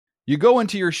You go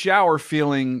into your shower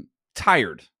feeling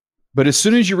tired, but as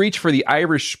soon as you reach for the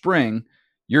Irish Spring,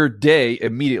 your day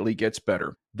immediately gets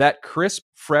better. That crisp,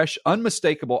 fresh,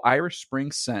 unmistakable Irish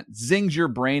Spring scent zings your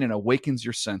brain and awakens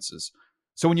your senses.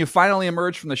 So when you finally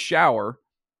emerge from the shower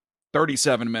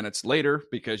 37 minutes later,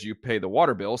 because you pay the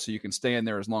water bill so you can stay in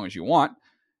there as long as you want,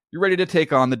 you're ready to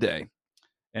take on the day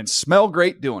and smell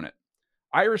great doing it.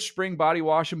 Irish Spring Body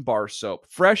Wash and Bar Soap.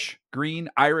 Fresh, green,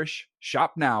 Irish.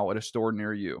 Shop now at a store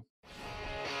near you.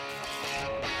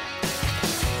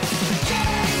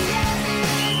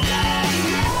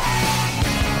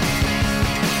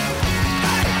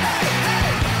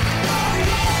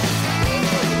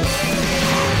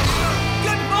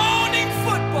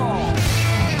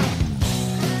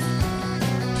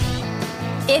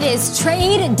 It is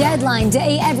trade deadline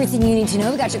day. Everything you need to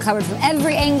know. We got you covered from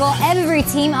every angle, every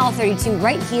team, all 32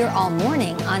 right here all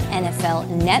morning on NFL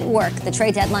Network. The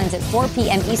trade deadline's at 4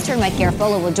 p.m. Eastern. Mike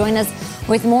Garafolo will join us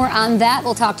with more on that.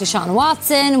 We'll talk to Sean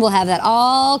Watson. We'll have that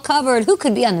all covered. Who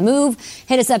could be on the move?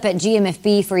 Hit us up at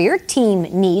GMFB for your team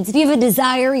needs. If you have a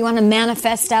desire, you want to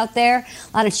manifest out there.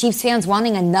 A lot of Chiefs fans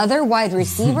wanting another wide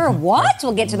receiver. What?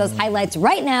 We'll get to those highlights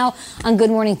right now on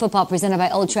Good Morning Football, presented by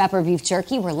Old Trapper Beef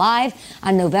Jerky. We're live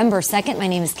on November 2nd. My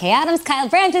name is Kay Adams, Kyle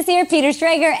Francis here, Peter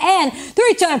Strager, and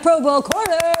three-time Pro Bowl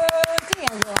corner,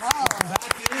 D'Angelo Hall.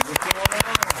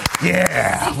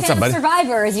 Yeah. What's up, buddy?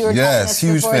 Survivor, as you were telling us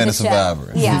huge before fan the of show.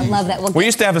 Survivor. Yeah, I love that. We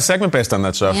used to have a segment based on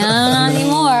that show. Not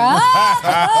anymore.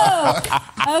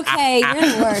 Okay,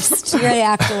 you're the worst. You're the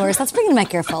actual worst. Let's bring in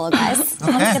Mike Garafolo, guys.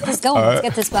 Let's get this going. Let's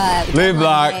get this Lead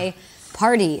block.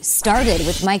 Party started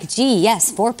with Mike G.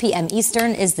 Yes, 4 p.m.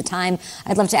 Eastern is the time.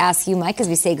 I'd love to ask you, Mike, as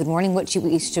we say good morning, what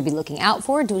we should be looking out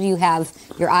for. Do you have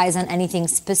your eyes on anything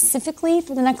specifically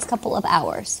for the next couple of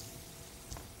hours?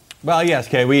 Well, yes,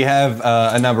 Kay. We have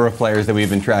a number of players that we've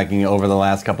been tracking over the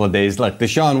last couple of days. Look,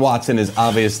 Deshaun Watson is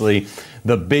obviously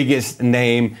the biggest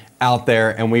name out there,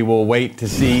 and we will wait to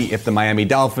see if the Miami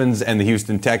Dolphins and the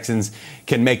Houston Texans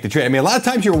can make the trade. I mean, a lot of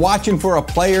times you're watching for a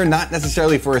player, not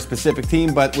necessarily for a specific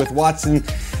team, but with Watson,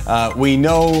 we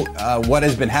know what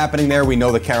has been happening there. We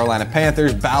know the Carolina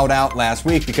Panthers bowed out last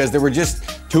week because there were just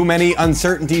too many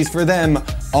uncertainties for them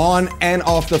on and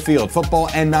off the field, football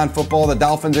and non-football. The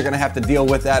Dolphins are going to have to deal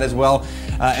with that as well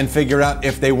and figure out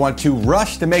if they want to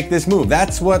rush to make this move.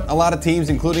 That's what a lot of teams,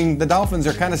 including the Dolphins,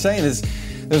 are kind of saying is,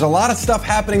 there's a lot of stuff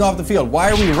happening off the field. Why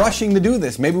are we rushing to do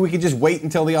this? Maybe we could just wait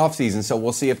until the offseason. So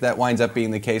we'll see if that winds up being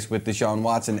the case with Deshaun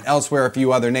Watson. Elsewhere, a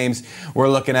few other names we're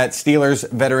looking at. Steelers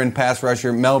veteran pass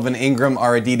rusher Melvin Ingram,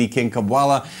 Aditi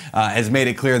Kinkhabwala, has made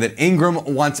it clear that Ingram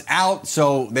wants out,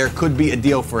 so there could be a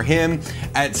deal for him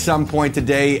at some point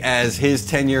today, as his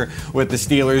tenure with the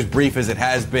Steelers, brief as it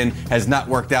has been, has not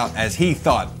worked out as he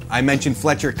thought. I mentioned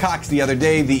Fletcher Cox the other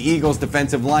day, the Eagles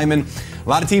defensive lineman. A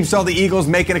lot of teams saw the Eagles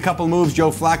making a couple moves. Joe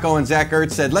Flacco and Zach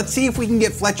Ertz said, let's see if we can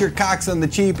get Fletcher Cox on the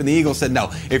cheap. And the Eagles said,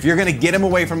 no, if you're going to get him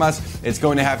away from us, it's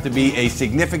going to have to be a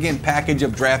significant package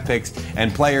of draft picks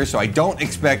and players. So I don't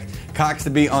expect Cox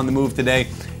to be on the move today.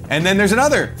 And then there's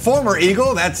another former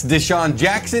Eagle. That's Deshaun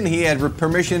Jackson. He had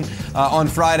permission on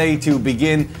Friday to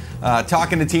begin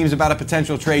talking to teams about a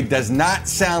potential trade. Does not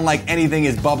sound like anything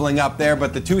is bubbling up there,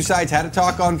 but the two sides had a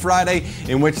talk on Friday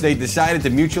in which they decided to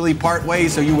mutually part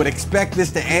ways. So you would expect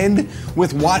this to end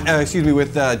with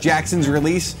Jackson's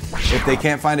release. If they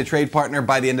can't find a trade partner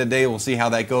by the end of the day, we'll see how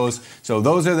that goes. So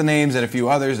those are the names and a few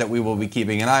others that we will be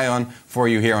keeping an eye on for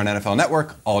you here on NFL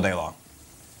Network all day long.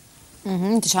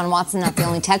 Deshaun Watson, not the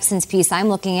only Texans piece I'm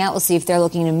looking at. We'll see if they're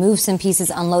looking to move some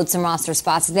pieces, unload some roster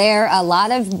spots there. A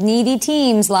lot of needy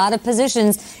teams, a lot of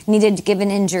positions needed given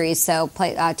injuries. So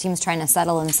teams trying to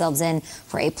settle themselves in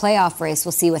for a playoff race.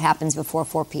 We'll see what happens before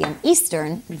 4 p.m.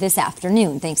 Eastern this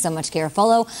afternoon. Thanks so much,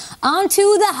 Garafolo. On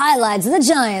to the highlights. The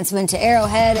Giants went to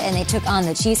Arrowhead and they took on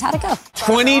the Chiefs. How'd it go?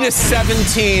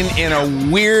 20-17 in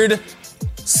a weird,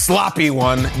 sloppy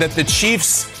one that the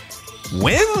Chiefs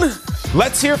win?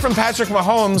 Let's hear from Patrick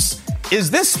Mahomes. Is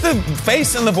this the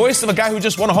face and the voice of a guy who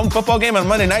just won a home football game on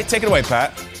Monday night? Take it away,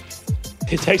 Pat.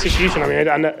 It's execution. I mean,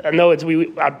 I know it's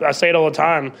I say it all the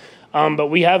time, but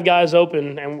we have guys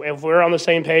open, and if we're on the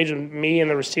same page with me and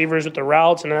the receivers with the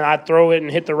routes, and then I throw it and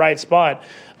hit the right spot,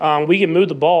 we can move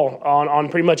the ball on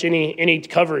pretty much any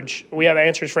coverage. We have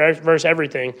answers for versus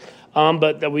everything.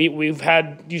 But that we've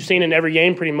had, you've seen in every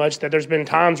game pretty much that there's been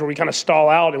times where we kind of stall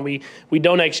out and we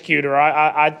don't execute, or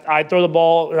I throw the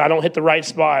ball, or I don't hit the right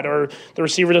spot, or the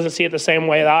receiver doesn't see it the same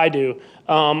way that I do,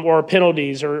 or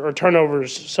penalties or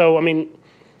turnovers. So, I mean,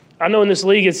 I know in this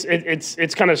league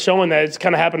it's kind of showing that it's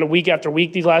kind of happened week after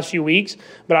week these last few weeks,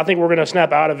 but I think we're going to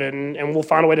snap out of it and we'll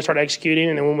find a way to start executing,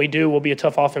 and then when we do, we'll be a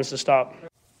tough offense to stop.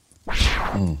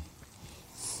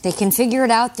 They can figure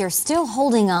it out. They're still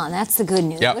holding on. That's the good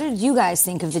news. Yep. What did you guys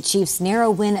think of the Chiefs'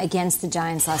 narrow win against the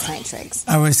Giants last night, Triggs?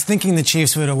 I was thinking the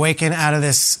Chiefs would awaken out of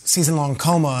this season-long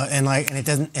coma, and it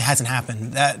hasn't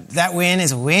happened. That win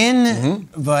is a win,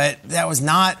 but that was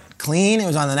not clean. It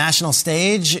was on the national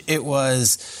stage. It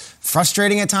was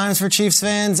frustrating at times for Chiefs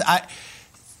fans.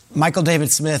 Michael David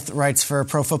Smith writes for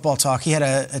Pro Football Talk. He had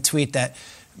a tweet that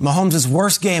Mahomes'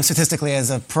 worst game statistically as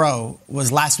a pro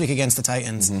was last week against the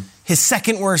Titans. His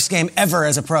second worst game ever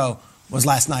as a pro was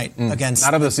last night against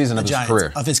Not of the season, of his Giants,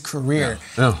 career. Of his career.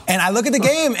 Yeah. And I look at the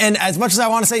game, and as much as I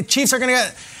want to say Chiefs are going to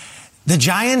get... The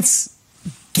Giants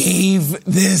gave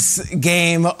this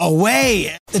game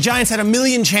away. The Giants had a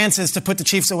million chances to put the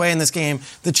Chiefs away in this game.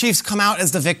 The Chiefs come out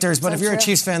as the victors, but if you're a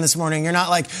Chiefs fan this morning, you're not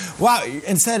like, wow.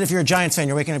 Instead, if you're a Giants fan,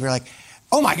 you're waking up, you're like,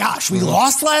 oh my gosh, we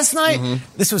lost last night?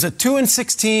 This was a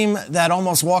 2-6 team that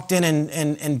almost walked in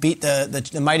and beat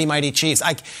the mighty, mighty Chiefs.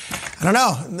 I don't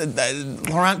know.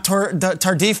 Laurent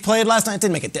Tardif played last night.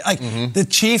 Didn't make it. The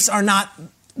Chiefs are not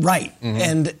right.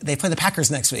 And they play the Packers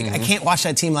next week. I can't watch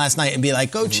that team last night and be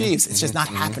like, go Chiefs. It's just not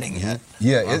happening yet.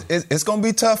 Yeah, it's going to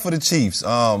be tough for the Chiefs.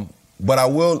 But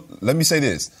let me say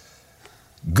this.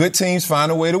 Good teams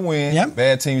find a way to win. Yep.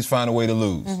 Bad teams find a way to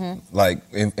lose. Like,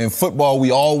 in football, we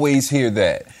always hear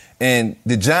that. And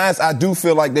the Giants, I do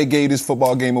feel like they gave this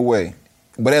football game away.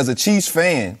 But as a Chiefs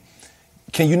fan,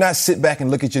 can you not sit back and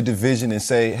look at your division and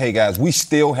say, hey, guys, we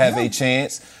still have a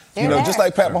chance? Just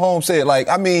like Pat Mahomes said,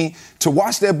 to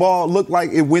watch that ball look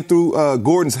like it went through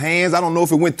Gordon's hands, I don't know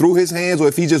if it went through his hands or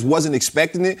if he just wasn't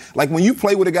expecting it. Like, when you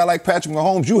play with a guy like Patrick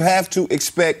Mahomes, you have to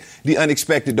expect the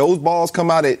unexpected. Those balls come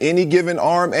out at any given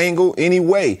arm angle, any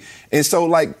way. And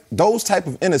so, those type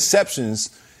of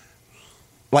interceptions,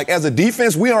 as a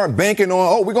defense, we aren't banking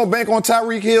on, we're going to bank on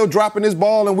Tyreek Hill dropping this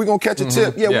ball and we're going to catch a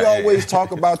tip. We always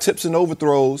talk about tips and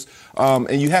overthrows,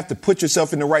 and you have to put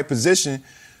yourself in the right position.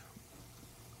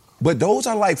 But those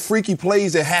are like freaky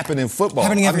plays that happen in football.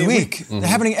 Happening every week. They're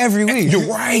happening every week. You're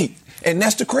right. And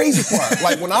that's the crazy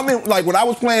part. when I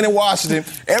was playing in Washington,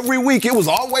 every week it was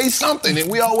always something. And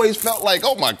we always felt like,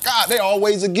 oh my God, they're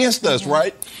always against us,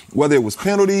 right? Whether it was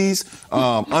penalties,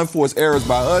 unforced errors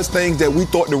by us, things that we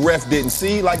thought the ref didn't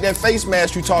see, like that face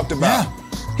mask you talked about. Yeah.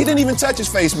 He didn't even touch his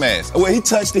face mask. Well, he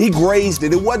touched it. He grazed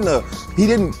it. He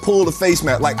didn't pull the face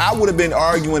mask. I would have been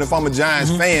arguing if I'm a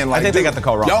Giants fan. I think they got the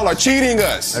call wrong. Y'all are cheating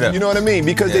us. You know what I mean?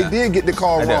 Because they did get the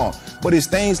call wrong. But it's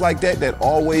things like that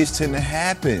always tend to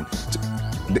happen.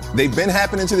 They've been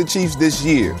happening to the Chiefs this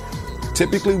year.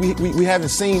 Typically, we haven't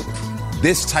seen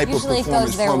this type of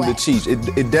performance from the Chiefs.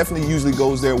 It definitely usually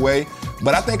goes their way.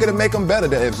 But I think it'll make them better.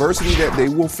 The adversity that they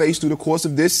will face through the course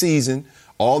of this season,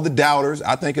 all the doubters,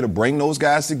 I think it'll bring those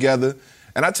guys together.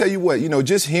 And I tell you what,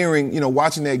 just hearing,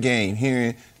 watching that game,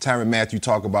 hearing Tyrann Mathieu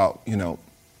talk about,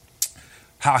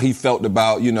 how he felt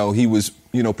about, he was,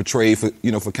 portrayed for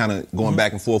kind of going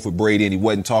back and forth with Brady and he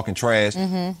wasn't talking trash.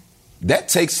 That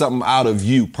takes something out of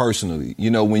you personally.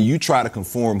 When you try to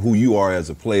conform who you are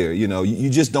as a player, you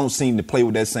just don't seem to play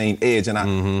with that same edge. And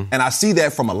I see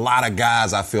that from a lot of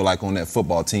guys, I feel like, on that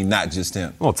football team, not just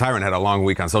him. Well, Tyrann had a long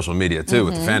week on social media, too,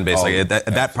 with the fan base.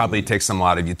 That probably takes some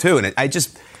out of you, too. And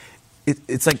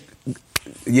it's like,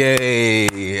 yay.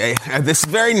 This is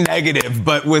very negative,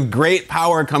 but with great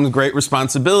power comes great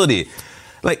responsibility.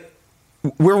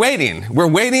 We're waiting, and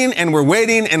we're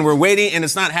waiting, and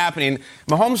it's not happening.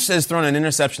 Mahomes has thrown an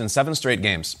interception in 7 straight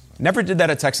games. Never did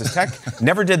that at Texas Tech.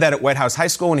 Never did that at White House High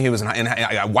School when he was in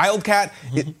a Wildcat.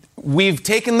 We've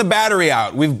taken the battery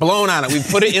out. We've blown on it. We've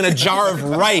put it in a jar of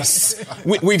rice.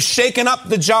 We've shaken up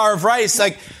the jar of rice.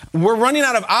 We're running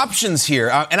out of options here.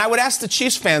 And I would ask the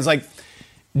Chiefs fans,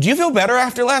 do you feel better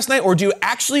after last night, or do you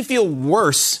actually feel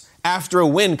worse after a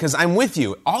win? Because I'm with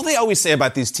you. All they always say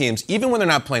about these teams, even when they're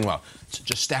not playing well,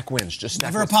 just stack wins. Just stack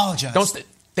Never wins. apologize.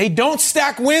 They don't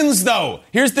stack wins, though.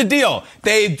 Here's the deal.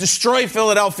 They destroy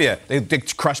Philadelphia. They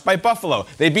get crushed by Buffalo.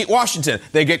 They beat Washington.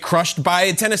 They get crushed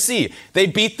by Tennessee. They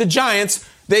beat the Giants.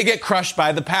 They get crushed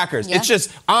by the Packers. Yeah. It's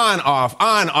just on,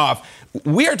 off.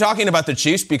 We are talking about the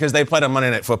Chiefs because they played on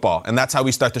Monday Night Football, and that's how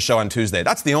we start the show on Tuesday.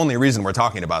 That's the only reason we're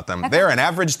talking about them. They're an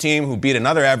average team who beat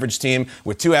another average team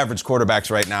with 2 average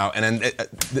quarterbacks right now, and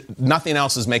nothing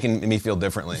else is making me feel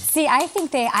differently. See, I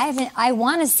think I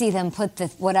want to see them put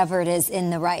whatever it is in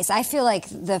the rice. I feel like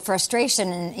the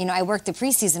frustration, and I worked the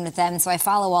preseason with them, so I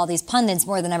follow all these pundits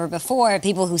more than ever before,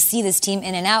 people who see this team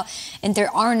in and out, and there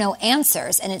are no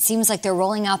answers, and it seems like they're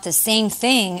rolling out the same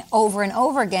thing over and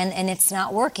over again, and it's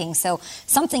not working. So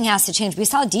something has to change. We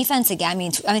saw defense again. I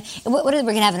mean, we're going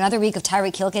to have another week of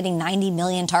Tyreek Hill getting 90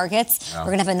 million targets. We're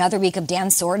going to have another week of Dan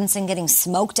Sorensen getting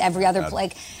smoked every other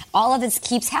play. All of this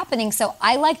keeps happening. So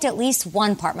I liked at least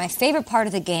one part. My favorite part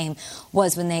of the game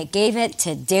was when they gave it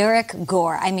to Derek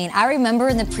Gore. I mean, I remember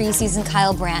in the preseason,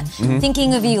 Kyle Brandt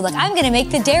thinking of you, like, I'm going to make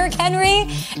the Derrick Henry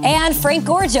and Frank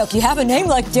Gore joke. You have a name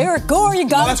like Derek Gore, you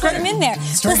got to put him in there.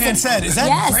 Strahan said, is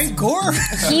that Frank Gore?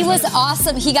 He was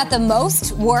awesome. He got the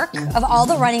most work of all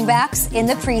the running backs in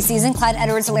the preseason. Clyde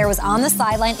Edwards-Helaire was on the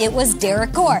sideline. It was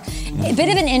Derek Gore. A bit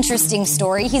of an interesting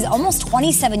story. He's almost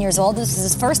 27 years old. This is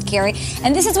his first carry.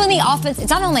 And this is when the offense, it's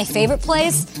not one of my favorite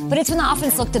plays, but it's when the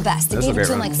offense looked the best. They gave it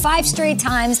to him like 5 straight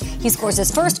times. He scores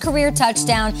his first career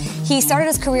touchdown. He started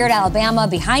his career at Alabama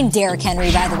behind Derrick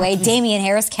Henry, by the way, Damian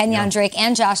Harris, Kenyon Drake,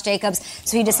 and Josh Jacobs.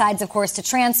 So he decides, of course, to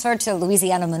transfer to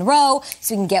Louisiana Monroe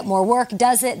so he can get more work.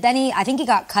 Does it. Then I think he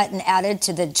got cut and added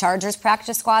to the Chargers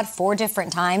practice squad 4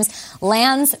 different times.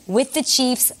 Lands with the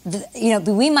Chiefs.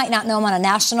 We might not know him on a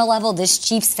national level. This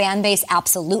Chiefs fan base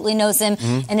absolutely knows him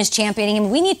and is championing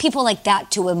him. We need people like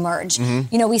that to emerge.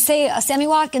 We say Sammy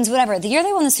Watkins, whatever. The year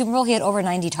they won the Super Bowl, he had over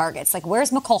 90 targets. Like,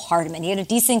 where's McCole Hardman? He had a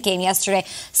decent game yesterday.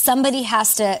 Somebody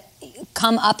has to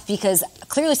come up because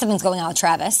clearly something's going on with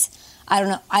Travis. I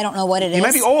don't know what it is. He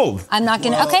might be old. I'm not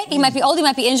going to. Okay, he might be old. He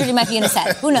might be injured. He might be in his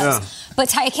head. Who knows? Yeah.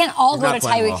 But it can't all go to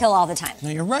Tyreek Hill all the time. No,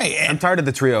 you're right. I'm tired of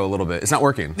the trio a little bit. It's not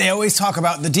working. They always talk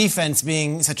about the defense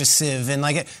being such a sieve, and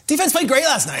defense played great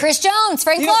last night. Chris Jones,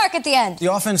 Frank Clark at the end.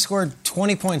 The offense scored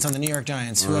 20 points on the New York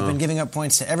Giants, who have been giving up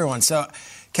points to everyone. So,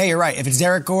 Kay, you're right. If it's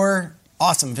Derek Gore,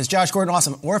 awesome. If it's Josh Gordon,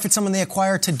 awesome. Or if it's someone they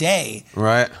acquire today,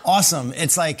 right? Awesome.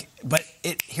 It's like, but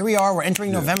here we are. We're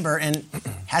entering November, and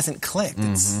hasn't clicked.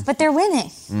 But they're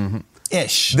winning.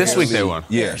 Ish. This week they won.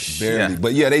 Yeah, barely. Yeah.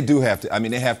 But they do have to. I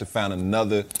mean, they have to find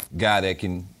another guy that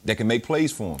can make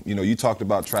plays for him. You talked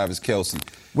about Travis Kelce.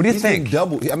 What do you think?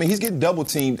 He's getting double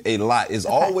teamed a lot. It's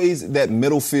always that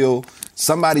middle field.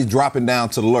 Somebody's dropping down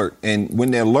to lurk, and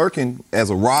when they're lurking as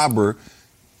a robber,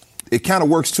 it kind of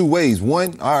works 2 ways.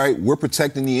 One, all right, we're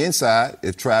protecting the inside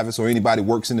if Travis or anybody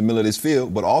works in the middle of this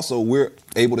field, but also we're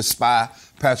able to spy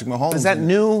Patrick Mahomes. Is that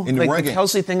new? The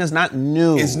Kelce thing is not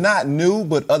new. It's not new,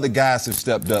 but other guys have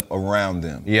stepped up around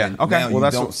them. Yeah. And okay. Now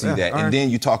you don't see that. And then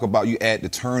you talk about, you add the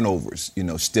turnovers,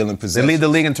 stealing possession. They lead the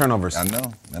league in turnovers. I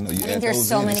know. I think there's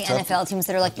so many NFL teams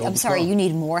that are like, I'm sorry, you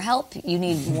need more help. You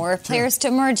need more players to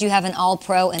emerge. You have an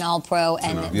all-pro, and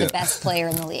the best player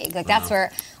in the league. Like, that's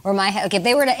where my head. If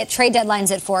they were to trade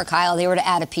deadlines at 4, Kyle, they were to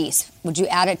add a piece. Would you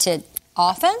add it to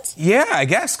offense? Yeah, I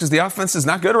guess, because the offense is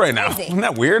not good right now. Crazy. Isn't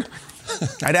that weird?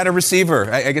 I'd add a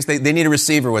receiver. I guess they need a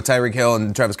receiver with Tyreek Hill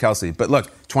and Travis Kelce. But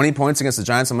look, 20 points against the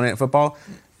Giants on Monday Night Football,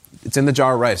 it's in the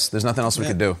jar of rice. There's nothing else we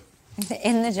could do.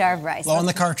 In the jar of rice. Blow on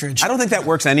the cartridge. I don't think that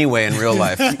works anyway in real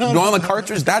life. Blow on the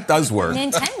cartridge, that does work.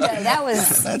 Nintendo, that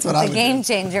was the game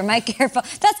changer. Mike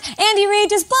Garafolo. That's Andy Reid,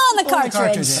 just blow on the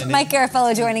cartridge. Mike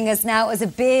Garafolo joining us now. It was a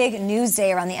big news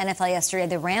day around the NFL yesterday.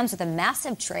 The Rams with a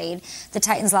massive trade. The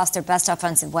Titans lost their best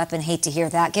offensive weapon. Hate to hear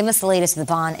that. Give us the latest with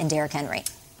Von and Derrick Henry.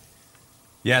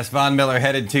 Yes, Von Miller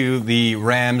headed to the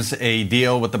Rams, a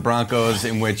deal with the Broncos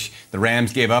in which the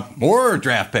Rams gave up more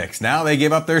draft picks. Now they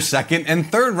gave up their 2nd and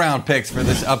 3rd round picks for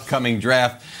this upcoming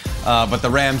draft. But the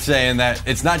Rams saying that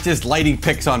it's not just lighting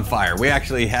picks on fire. We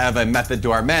actually have a method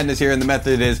to our madness here, and the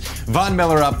method is Von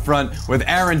Miller up front with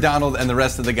Aaron Donald and the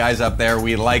rest of the guys up there.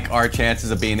 We like our chances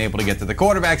of being able to get to the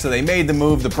quarterback, so they made the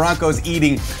move. The Broncos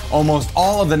eating almost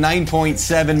all of the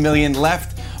 $9.7 million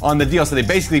left on the deal. So they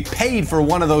basically paid for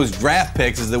one of those draft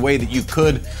picks is the way that you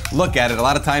could look at it. A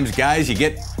lot of times, guys, you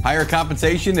get higher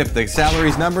compensation if the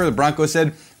salary's number. The Broncos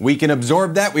said, we can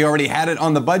absorb that. We already had it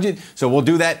on the budget, so we'll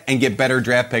do that and get better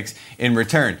draft picks in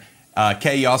return.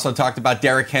 Kay, you also talked about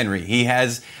Derrick Henry. He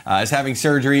is having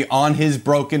surgery on his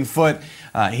broken foot.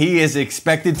 He is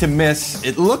expected to miss,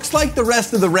 it looks like, the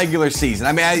rest of the regular season.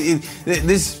 I mean,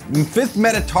 this 5th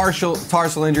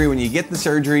metatarsal injury, when you get the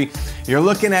surgery, you're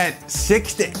looking at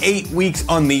 6 to 8 weeks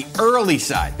on the early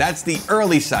side. That's the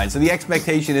early side. So the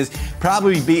expectation is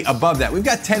probably be above that. We've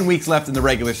got 10 weeks left in the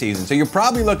regular season. So you're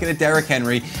probably looking at Derrick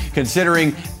Henry,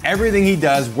 considering everything he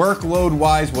does,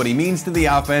 workload-wise, what he means to the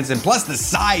offense, and plus the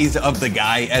size of the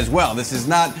guy as well. This is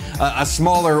not a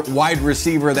smaller wide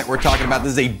receiver that we're talking about.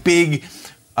 This is a big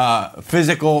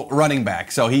physical running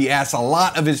back. So he asks a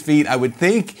lot of his feet. I would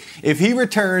think if he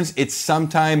returns, it's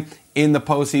sometime in the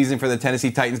postseason for the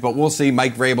Tennessee Titans, but we'll see.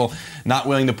 Mike Vrabel not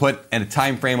willing to put a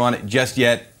time frame on it just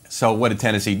yet. So what did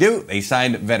Tennessee do? They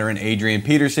signed veteran Adrian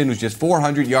Peterson, who's just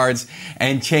 400 yards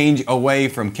and change away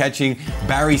from catching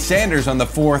Barry Sanders on the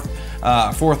 4th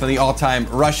fourth on the all-time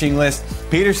rushing list.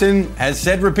 Peterson has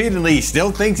said repeatedly he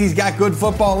still thinks he's got good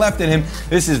football left in him.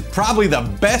 This is probably the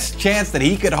best chance that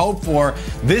he could hope for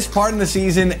this part of the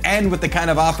season and with the kind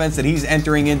of offense that he's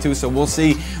entering into. So we'll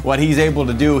see what he's able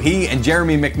to do. He and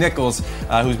Jeremy McNichols,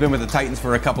 who's been with the Titans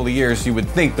for a couple of years, you would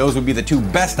think those would be the two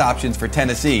best options for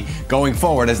Tennessee going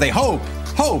forward as they hope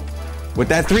with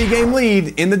that 3-game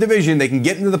lead in the division, they can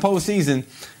get into the postseason,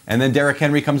 and then Derrick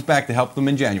Henry comes back to help them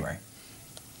in January.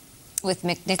 With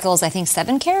McNichols, I think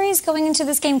 7 carries going into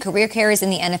this game, career carries in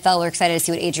the NFL. We're excited to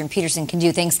see what Adrian Peterson can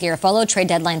do. Thanks, Garofalo. Trade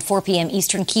deadline 4 p.m.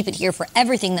 Eastern. Keep it here for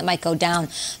everything that might go down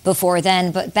before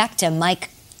then. But back to Mike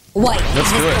White.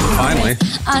 Let's do it, finally.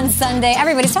 On Sunday.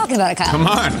 Everybody's talking about it, Kyle. Come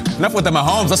on. Enough with the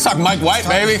Mahomes. Let's talk Mike White,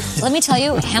 baby. Let me tell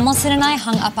you, Hamilton and I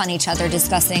hung up on each other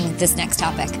discussing this next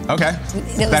topic. Okay.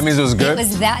 That means it was good? It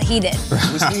was that heated.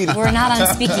 We're not on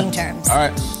speaking terms. All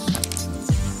right.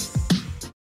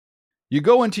 You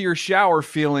go into your shower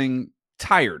feeling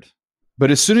tired,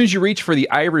 but as soon as you reach for the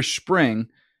Irish Spring,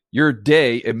 your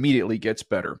day immediately gets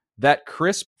better. That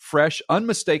crisp, fresh,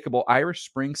 unmistakable Irish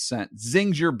Spring scent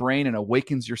zings your brain and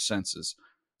awakens your senses.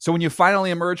 So when you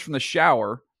finally emerge from the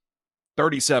shower,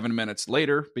 37 minutes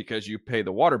later, because you pay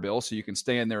the water bill so you can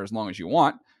stay in there as long as you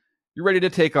want, you're ready to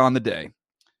take on the day.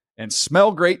 And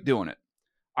smell great doing it.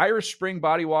 Irish Spring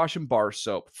Body Wash and Bar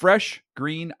Soap. Fresh,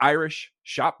 green, Irish.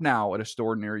 Shop now at a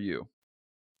store near you.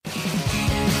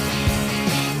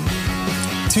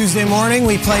 Tuesday morning,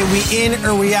 we play We In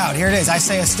or We Out. Here it is. I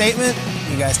say a statement.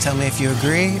 You guys tell me if you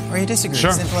agree or you disagree.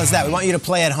 Sure. Simple as that. We want you to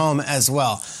play at home as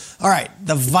well. All right.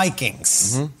 The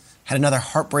Vikings had another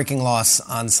heartbreaking loss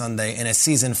on Sunday in a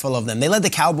season full of them. They led the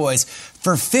Cowboys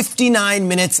for 59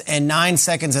 minutes and 9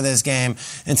 seconds of this game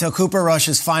until Cooper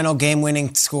Rush's final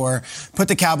game-winning score put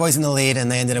the Cowboys in the lead, and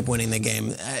they ended up winning the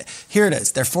game. Here it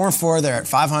is. They're 4-4. They're at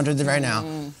 500 right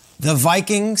now. The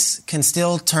Vikings can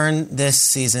still turn this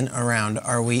season around.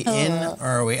 Are we in or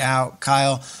are we out?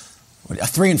 Kyle,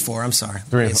 3-4, I'm sorry.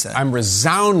 3-4. I'm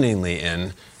resoundingly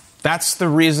in. That's the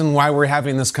reason why we're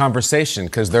having this conversation,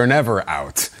 because they're never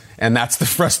out. And that's the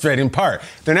frustrating part.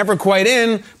 They're never quite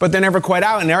in, but they're never quite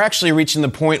out. And they're actually reaching the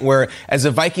point where, as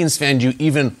a Vikings fan, you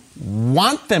even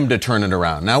want them to turn it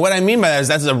around. Now, what I mean by that is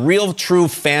that's a real, true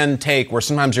fan take where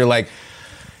sometimes you're like,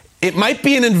 it might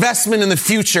be an investment in the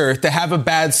future to have a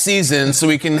bad season so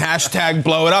we can hashtag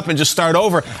blow it up and just start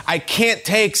over. I can't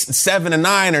take 7-9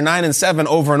 or 9-7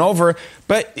 over and over.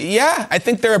 But yeah, I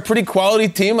think they're a pretty quality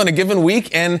team on a given week.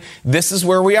 And this is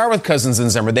where we are with Cousins and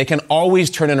Zimmer. They can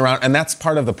always turn it around. And that's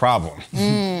part of the problem.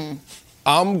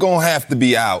 I'm going to have to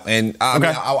be out. And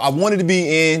I wanted to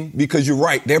be in because you're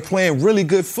right. They're playing really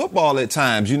good football at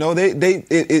times. You know,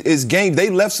 they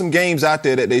left some games out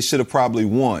there that they should have probably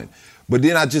won. But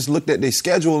then I just looked at their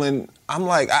schedule, and I'm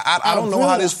like, I don't know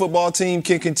how this football team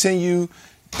can continue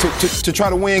to try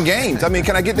to win games. I mean,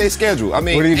 can I get their schedule? I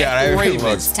mean, what do you got? At the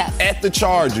Ravens, at the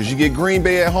Chargers, you get Green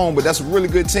Bay at home, but that's a really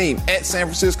good team. At San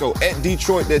Francisco, at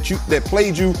Detroit, that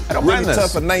played you really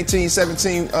tough, a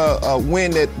 19-17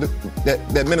 win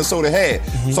that Minnesota had.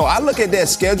 So I look at that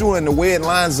schedule and the way it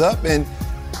lines up, and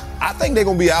I think they're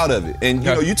going to be out of it. And,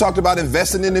 you know, you talked about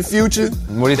investing in the future.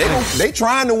 What do you think? They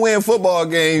trying to win football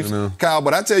games, Kyle,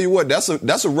 but I tell you what, that's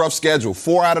a rough schedule.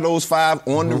 4 out of those 5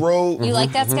 on the road. You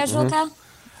like that schedule, Kyle?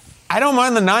 I don't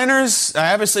mind the Niners.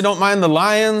 I obviously don't mind the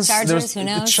Lions. Who knows?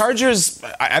 The Chargers,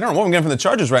 I don't know what I'm getting from the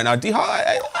Chargers right now.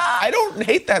 I don't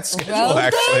hate that schedule,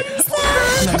 actually.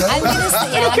 I'm going to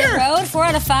say, on the road, 4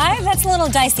 out of 5, that's a little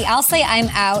dicey. I'll say I'm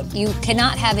out. You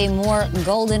cannot have a more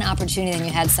golden opportunity than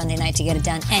you had Sunday night to get it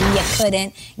done, and you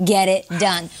couldn't get it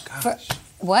done.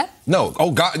 What? No. Oh,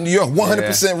 God, you're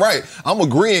 100% right. I'm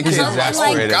agreeing. He's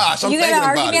exasperated. Oh, gosh, I'm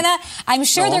thinking about it. I'm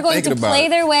sure they're going to play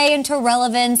their way into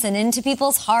relevance and into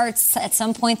people's hearts at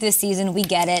some point this season. We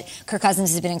get it. Kirk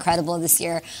Cousins has been incredible this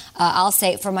year. I'll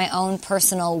say for my own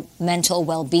personal mental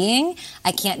well-being,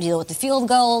 I can't deal with the field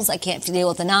goals. I can't deal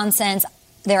with the nonsense.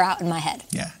 They're out in my head.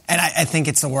 Yeah, and I think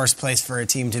it's the worst place for a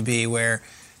team to be where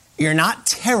you're not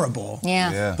terrible,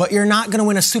 but you're not going to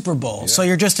win a Super Bowl. So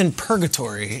you're just in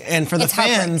purgatory. And for the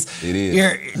fans,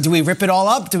 do we rip it all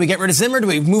up? Do we get rid of Zimmer? Do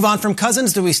we move on from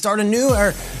Cousins? Do we start anew?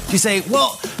 Or do you say,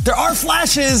 well, there are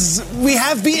flashes. We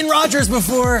have beaten Rodgers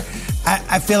before.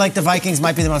 I feel like the Vikings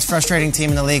might be the most frustrating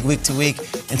team in the league week to week.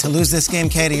 And to lose this game,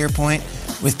 Kay, to your point,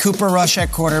 with Cooper Rush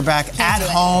at quarterback at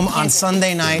home on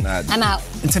Sunday night. I'm out.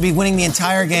 And to be winning the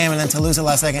entire game and then to lose it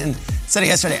last second. And said it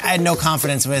yesterday, I had no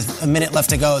confidence with a minute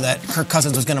left to go that Kirk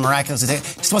Cousins was going to miraculously take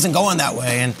it. Just wasn't going that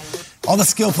way. And all the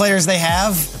skill players they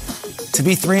have, to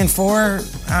be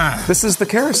 3-4. This is the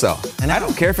carousel. And I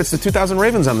don't care if it's the 2,000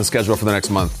 Ravens on the schedule for the next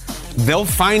month. they'll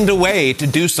find a way to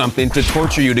do something to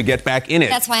torture you to get back in it.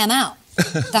 That's why I'm out.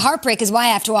 The heartbreak is why I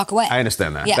have to walk away. I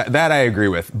understand that. Yeah. That I agree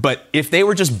with. But if they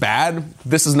were just bad,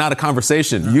 this is not a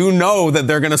conversation. You know that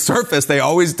they're going to surface. They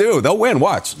always do. They'll win.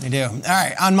 Watch. They do. All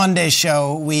right. On Monday's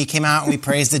show, we came out and we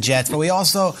praised the Jets, but we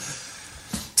also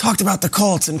talked about the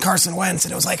Colts and Carson Wentz,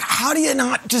 and it was like, how do you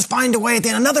not just find a way at the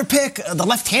end? Another pick, the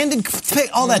left-handed pick,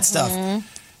 all that stuff.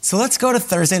 So let's go to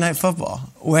Thursday Night Football,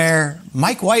 where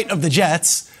Mike White of the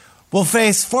Jets will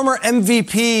face former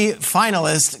MVP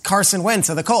finalist Carson Wentz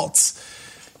of the Colts.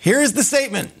 Here is the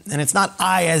statement, and it's not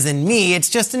I as in me,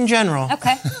 it's just in general.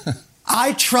 Okay.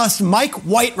 I trust Mike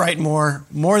White right more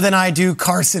than I do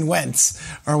Carson Wentz.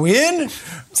 Are we in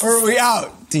or are we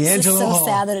out? D'Angelo It's so Hall.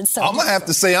 sad that it's so I'm going to have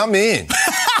to say I'm in.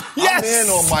 Yes! I'm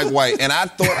in on Mike White, and I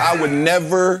thought I would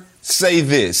never say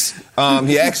this.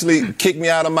 He actually kicked me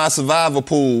out of my survivor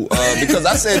pool because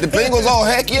I said the Bengals, oh,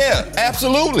 heck yeah,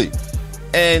 absolutely.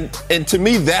 And to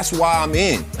me, that's why I'm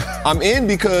in. I'm in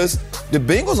because the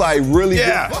Bengals are a really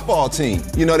good football team.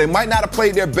 You know, they might not have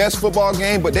played their best football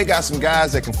game, but they got some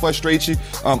guys that can frustrate you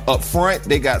up front.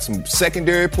 They got some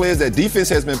secondary players. That defense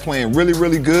has been playing really,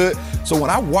 really good. So when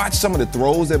I watched some of the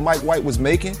throws that Mike White was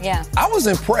making, I was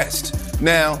impressed.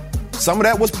 Now, some of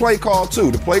that was play call, too.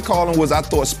 The play calling was, I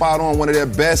thought, spot on, one of their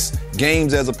best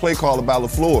games as a play caller by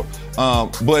LaFleur.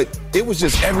 But it was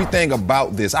just everything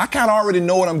about this. I kind of already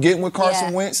know what I'm getting with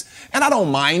Carson Wentz, and I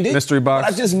don't mind it. Mystery box.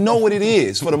 But I just know what it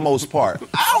is for the most part.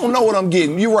 I don't know what I'm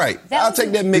getting. You're right. I'll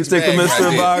take that mixed bag. You take the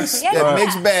mystery box? Yeah. That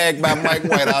mixed bag by Mike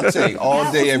White, I'll take all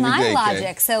day, every day. My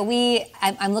logic. So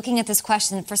I'm looking at this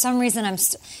question. For some reason,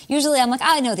 usually I'm like,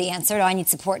 I know the answer. Do I need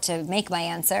support to make my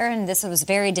answer? And this was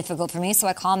very difficult for me. So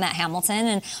I call Matt Hamilton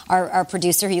and our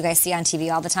producer, who you guys see on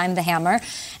TV all the time, the Hammer,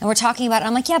 and we're talking about it.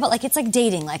 I'm like, yeah, but like it's like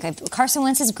dating. Like Carson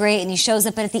Wentz is great, and he shows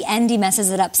up, but at the end he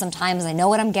messes it up sometimes. I know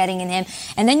what I'm getting in him.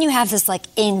 And then you have this like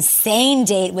insane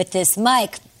date with this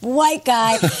Mike White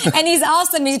guy, and he's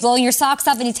awesome. He's blowing your socks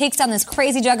off, and he takes down this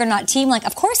crazy juggernaut team. Like,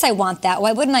 of course I want that.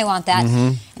 Why wouldn't I want that?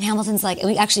 And Hamilton's like, and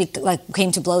we actually like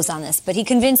came to blows on this, but he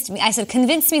convinced me. I said,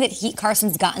 convince me that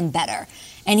Carson's gotten better.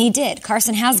 And he did.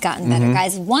 Carson has gotten better,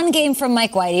 guys. One game from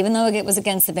Mike White, even though it was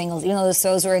against the Bengals, even though those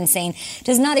throws were insane,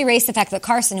 does not erase the fact that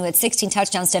Carson, who had 16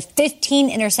 touchdowns to 15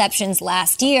 interceptions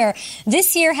last year,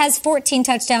 this year has 14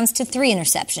 touchdowns to 3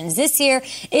 interceptions. This year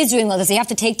is doing well. Does he have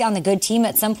to take down the good team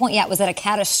at some point? Yeah, was that a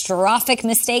catastrophic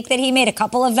mistake that he made? A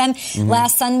couple of them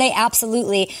last Sunday?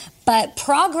 Absolutely. But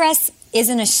progress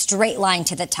isn't a straight line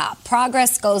to the top.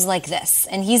 Progress goes like this,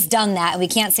 and he's done that, and we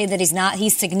can't say that he's not.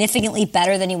 He's significantly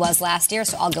better than he was last year,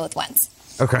 so I'll go with Wentz.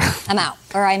 Okay. I'm out,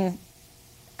 or I'm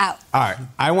out. All right.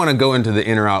 I want to go into the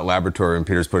in-or-out laboratory when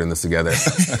Peter's putting this together.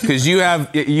 Because you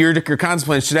have your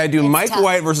contemplating, should I do Mike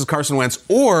White versus Carson Wentz,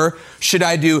 or should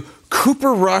I do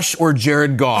Cooper Rush or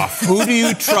Jared Goff? Who do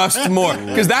you trust more?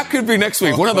 Because that could be next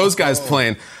week. One of those guys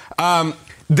playing.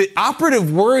 The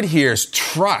operative word here is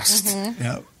trust.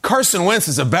 Yep. Carson Wentz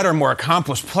is a better, more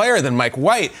accomplished player than Mike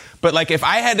White. But, like, if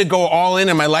I had to go all in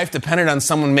and my life depended on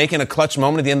someone making a clutch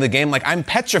moment at the end of the game, like, I'm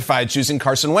petrified choosing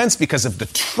Carson Wentz because of the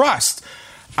trust.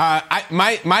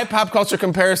 My pop culture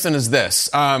comparison is this.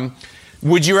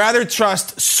 Would you rather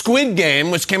trust Squid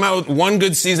Game, which came out with one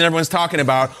good season everyone's talking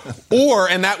about, or,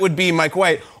 and that would be Mike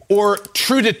White, or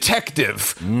True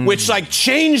Detective, which, like,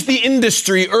 changed the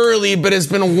industry early but has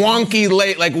been wonky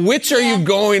late? Like, which are you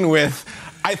going with?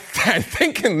 I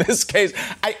think in this case,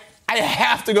 I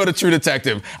have to go to True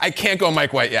Detective. I can't go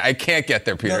Mike White yet. I can't get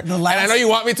there, Peter. And I know you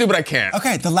want me to, but I can't.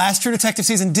 Okay, the last True Detective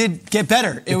season did get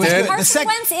better. It was did? good. Carson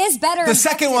Wentz is better. The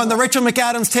second one, the Rachel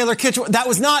McAdams, Taylor Kitsch, that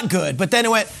was not good. But then it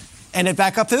went, and it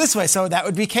back up to this way. So that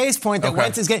would be Kay's point that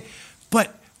Wentz is getting.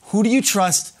 But who do you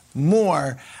trust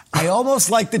more? I almost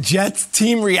like the Jets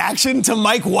team reaction to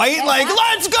Mike White, like,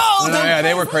 let's go! Yeah,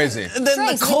 they were crazy. Then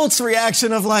the Colts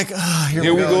reaction of like,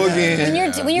 here we go again.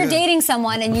 When you're dating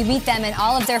someone and you meet them and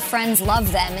all of their friends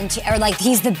love them and are like,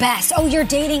 he's the best. Oh, you're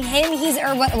dating him,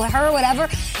 her, whatever.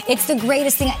 It's the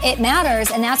greatest thing. It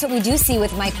matters, and that's what we do see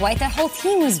with Mike White. That whole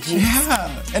team was juiced.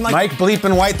 Yeah. And like, Mike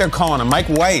Bleepin' White, they're calling him. Mike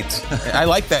White. I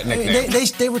like that nickname.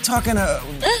 They were talking to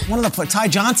one of the Ty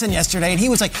Johnson yesterday, and he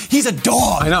was like, he's a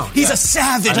dog. I know. He's a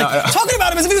savage. Like, talking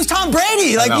about him as if he was Tom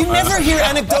Brady. Like, you never hear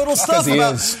anecdotal stuff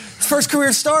about his first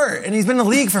career start, and he's been in the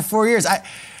league for 4 years.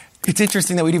 It's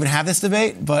interesting that we'd even have this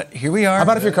debate, but here we are. How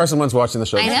about if you're Carson Wentz watching the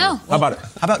show? I know. How about it?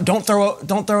 How about don't throw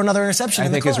another interception? I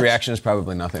in think the his clutch? reaction is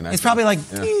probably nothing. It's probably like,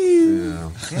 yeah,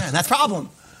 and that's a problem.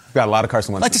 Got a lot of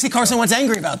Carson Wentz. I'd like to see Carson Wentz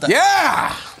angry about that.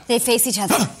 Yeah. They face each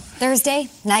other Thursday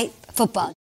night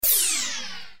football.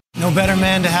 No better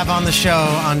man to have on the show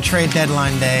on trade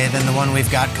deadline day than the one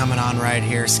we've got coming on right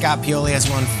here. Scott Pioli has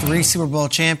won 3 Super Bowl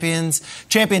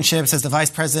championships as the vice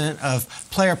president of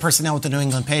player personnel with the New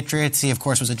England Patriots. He, of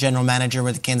course, was a general manager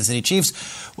with the Kansas City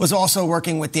Chiefs, was also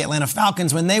working with the Atlanta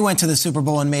Falcons when they went to the Super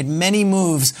Bowl and made many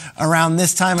moves around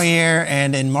this time of year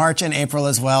and in March and April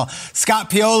as well. Scott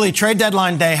Pioli, trade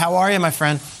deadline day. How are you, my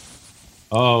friend?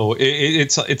 Oh,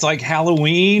 it's like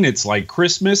Halloween. It's like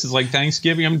Christmas. It's like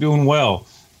Thanksgiving. I'm doing well.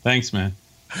 Thanks, man.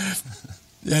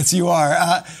 Yes, you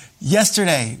are.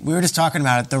 Yesterday, we were just talking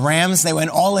about it. The Rams, they went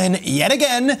all in yet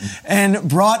again and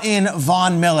brought in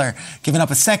Von Miller, giving up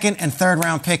a 2nd and 3rd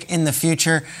round pick in the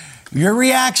future. Your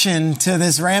reaction to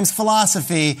this Rams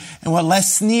philosophy and what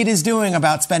Les Snead is doing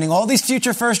about spending all these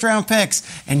future first-round picks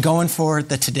and going for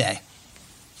the today?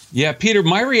 Yeah, Peter,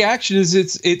 my reaction is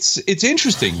it's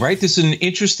interesting, right? This is an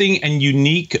interesting and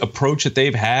unique approach that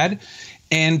they've had.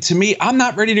 And to me, I'm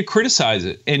not ready to criticize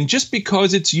it. And just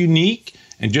because it's unique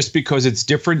and just because it's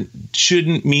different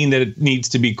shouldn't mean that it needs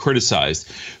to be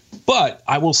criticized. But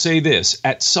I will say this,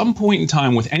 at some point in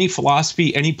time with any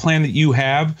philosophy, any plan that you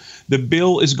have, the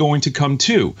bill is going to come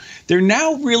too. They're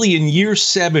now really in year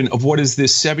 7 of what is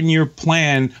this 7-year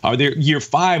plan, or they're year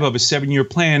 5 of a 7-year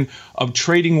plan of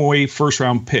trading away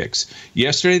first-round picks.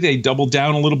 Yesterday, they doubled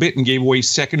down a little bit and gave away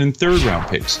 2nd and 3rd round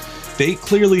picks. They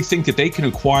clearly think that they can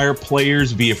acquire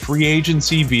players via free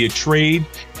agency, via trade,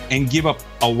 and give up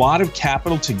a lot of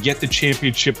capital to get the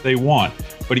championship they want.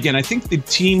 But again, I think the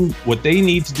team, what they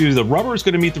need to do, the rubber is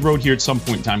going to meet the road here at some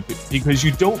point in time, because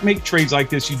you don't make trades like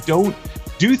this. You don't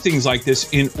do things like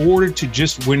this in order to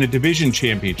just win a division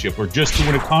championship or just to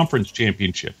win a conference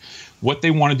championship. What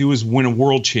they want to do is win a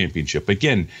world championship.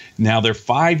 Again, now they're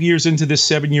 5 years into this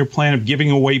 7-year plan of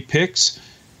giving away picks,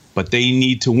 but they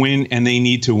need to win, and they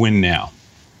need to win now.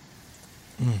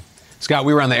 Scott,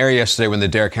 we were on the air yesterday when the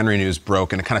Derrick Henry news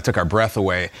broke, and it kind of took our breath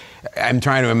away. I'm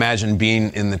trying to imagine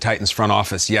being in the Titans front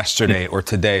office yesterday or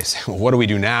today, saying, well, what do we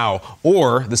do now?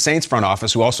 Or the Saints front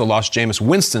office, who also lost Jameis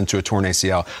Winston to a torn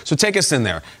ACL. So take us in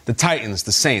there. The Titans,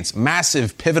 the Saints,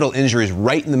 massive pivotal injuries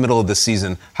right in the middle of the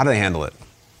season. How do they handle it?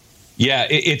 Yeah,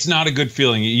 it's not a good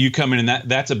feeling. You come in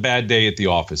and that's a bad day at the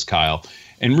office, Kyle.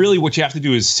 And really what you have to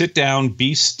do is sit down,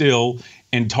 be still,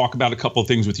 and talk about a couple of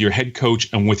things with your head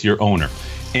coach and with your owner.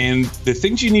 And the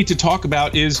things you need to talk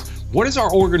about is, what is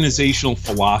our organizational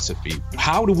philosophy?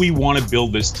 How do we want to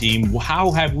build this team? How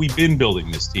have we been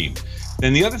building this team?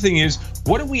 Then the other thing is,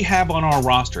 what do we have on our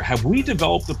roster? Have we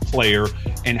developed a player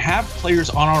and have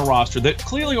players on our roster that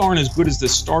clearly aren't as good as the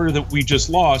starter that we just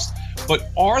lost,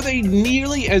 but are they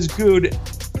nearly as good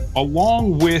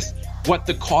along with what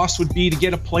the cost would be to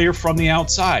get a player from the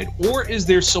outside? Or is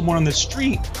there someone on the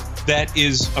street that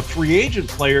is a free agent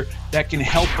player that can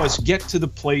help us get to the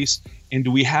place, and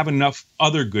do we have enough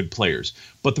other good players?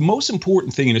 But the most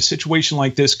important thing in a situation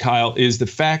like this, Kyle, is the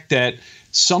fact that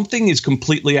something is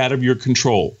completely out of your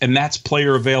control, and that's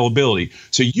player availability.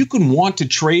 So you can want to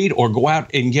trade or go out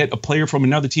and get a player from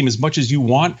another team as much as you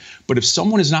want, but if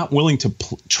someone is not willing to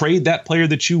trade that player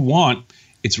that you want,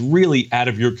 it's really out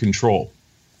of your control.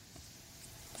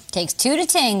 Takes 2 to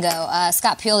tango.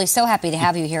 Scott Pioli, so happy to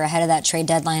have you here ahead of that trade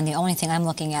deadline. The only thing I'm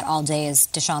looking at all day is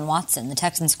Deshaun Watson, the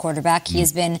Texans quarterback. He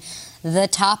has been the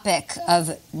topic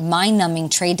of mind-numbing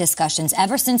trade discussions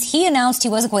ever since he announced he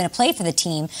wasn't going to play for the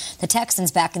team, the Texans,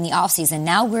 back in the offseason.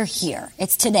 Now we're here.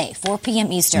 It's today, 4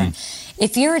 p.m. Eastern.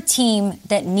 If you're a team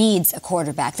that needs a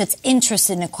quarterback, that's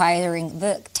interested in acquiring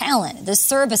the talent, the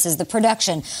services, the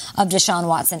production of Deshaun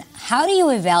Watson, how do you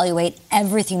evaluate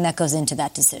everything that goes into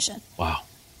that decision? Wow.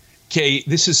 Okay,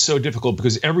 this is so difficult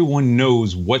because everyone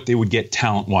knows what they would get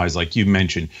talent-wise, like you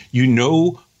mentioned. You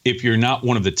know, if you're not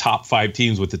one of the top 5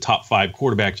 teams with the top 5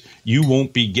 quarterbacks, you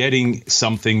won't be getting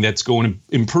something that's going to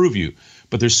improve you.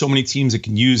 But there's so many teams that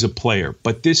can use a player.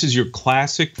 But this is your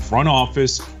classic front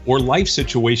office or life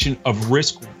situation of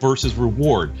risk versus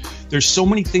reward. There's so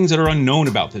many things that are unknown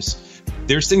about this.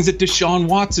 There's things that Deshaun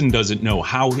Watson doesn't know,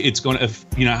 how it's going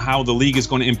to, how the league is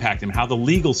going to impact him, how the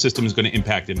legal system is going to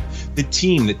impact him. The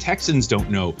team, the Texans don't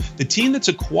know. The team that's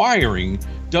acquiring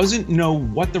doesn't know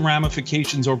what the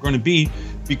ramifications are going to be,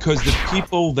 because the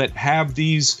people that have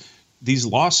these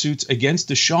lawsuits against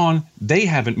Deshaun, they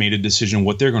haven't made a decision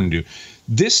what they're going to do.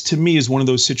 This, to me, is one of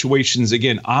those situations.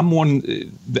 Again,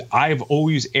 I've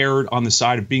always erred on the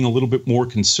side of being a little bit more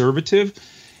conservative.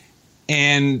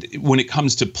 And when it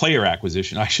comes to player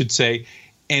acquisition, I should say,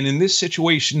 and in this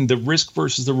situation, the risk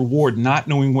versus the reward, not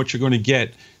knowing what you're going to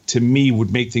get, to me, would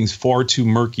make things far too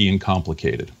murky and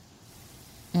complicated.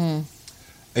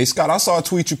 Hey, Scott, I saw a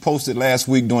tweet you posted last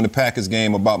week during the Packers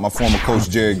game about my former coach,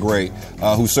 Jerry Gray,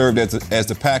 who served as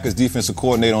the Packers defensive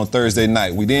coordinator on Thursday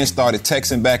night. We then started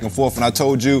texting back and forth, and I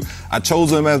told you I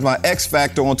chose him as my X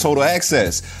factor on Total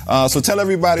Access. So tell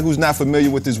everybody who's not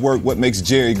familiar with his work what makes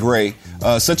Jerry Gray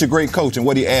such a great coach and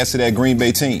what he adds to that Green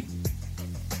Bay team.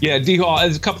 Yeah, D-Hall,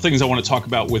 there's a couple things I want to talk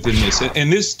about within this.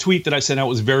 And this tweet that I sent out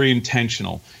was very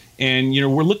intentional. And,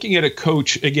 we're looking at a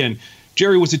coach, again,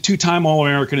 Jerry was a two-time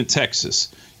All-American at Texas.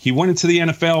 He went into the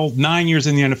NFL, 9 years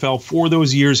in the NFL. 4 of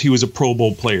those years, he was a Pro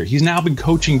Bowl player. He's now been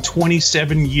coaching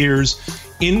 27 years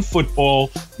in football,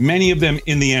 many of them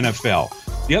in the NFL.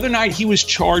 The other night, he was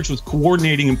charged with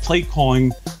coordinating and play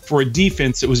calling for a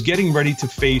defense that was getting ready to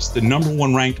face the number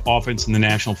 1 ranked offense in the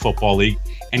National Football League,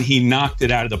 and he knocked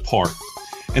it out of the park.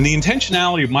 And the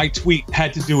intentionality of my tweet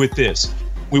had to do with this.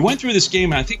 We went through this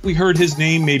game, and I think we heard his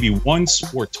name maybe once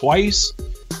or twice.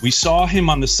 We saw him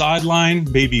on the sideline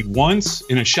maybe once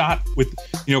in a shot with,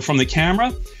 from the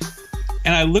camera.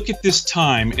 And I look at this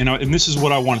time, and this is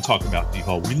what I want to talk about,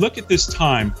 D-Hall. We look at this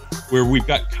time where we've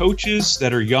got coaches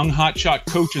that are young, hotshot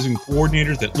coaches and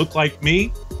coordinators that look like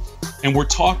me, and we're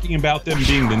talking about them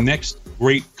being the next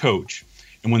great coach.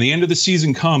 And when the end of the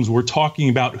season comes, we're talking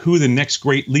about who the next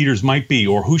great leaders might be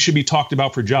or who should be talked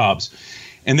about for jobs.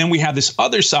 And then we have this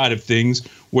other side of things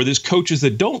where there's coaches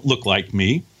that don't look like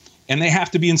me, and they have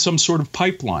to be in some sort of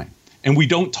pipeline. And we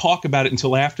don't talk about it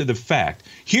until after the fact.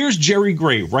 Here's Jerry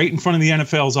Gray right in front of the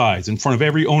NFL's eyes, in front of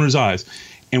every owner's eyes.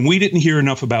 And we didn't hear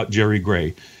enough about Jerry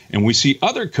Gray. And we see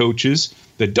other coaches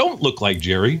that don't look like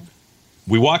Jerry.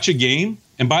 We watch a game,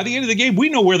 and by the end of the game, we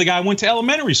know where the guy went to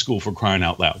elementary school, for crying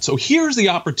out loud. So here's the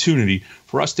opportunity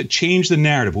for us to change the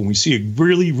narrative when we see a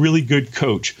really, really good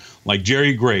coach like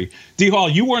Jerry Gray. D-Hall,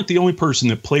 you weren't the only person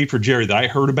that played for Jerry that I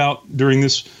heard about during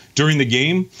the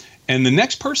game. And the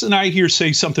next person I hear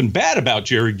say something bad about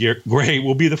Jerry Gray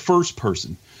will be the first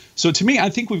person. So to me, I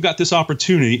think we've got this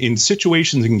opportunity in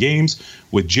situations and games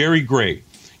with Jerry Gray.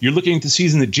 You're looking at the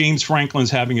season that James Franklin's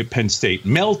having at Penn State.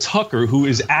 Mel Tucker, who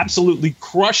is absolutely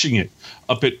crushing it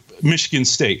up at Michigan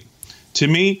State. To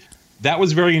me, that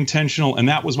was very intentional, and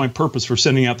that was my purpose for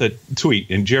sending out that tweet.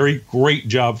 And Jerry, great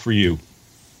job for you.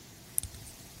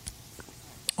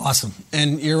 Awesome.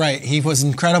 And you're right. He was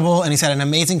incredible, and he's had an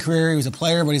amazing career. He was a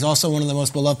player, but he's also one of the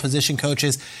most beloved position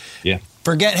coaches. Yeah.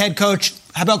 Forget head coach.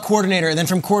 How about coordinator? Then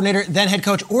from coordinator, then head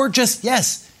coach, or just,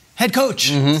 head coach.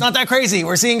 Mm-hmm. It's not that crazy.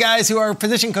 We're seeing guys who are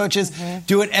position coaches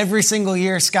do it every single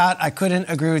year. Scott, I couldn't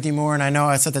agree with you more, and I know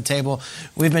I set the table.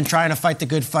 We've been trying to fight the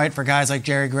good fight for guys like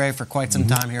Jerry Gray for quite some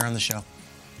time here on the show.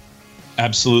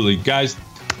 Absolutely. Guys,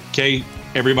 Kay,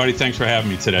 everybody, thanks for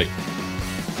having me today.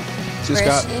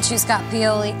 Appreciate you, Scott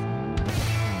Pioli.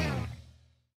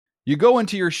 You go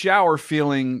into your shower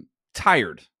feeling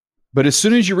tired, but as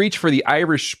soon as you reach for the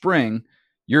Irish Spring,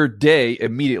 your day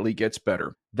immediately gets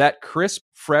better. That crisp,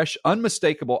 fresh,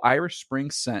 unmistakable Irish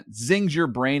Spring scent zings your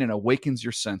brain and awakens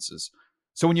your senses.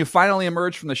 So when you finally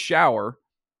emerge from the shower,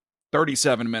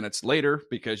 37 minutes later,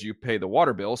 because you pay the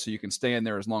water bill so you can stay in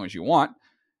there as long as you want,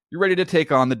 you're ready to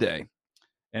take on the day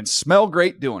and smell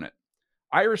great doing it.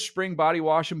 Irish Spring Body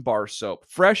Wash and Bar Soap.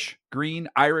 Fresh, green,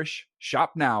 Irish.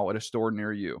 Shop now at a store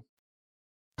near you.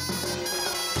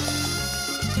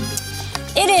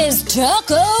 It is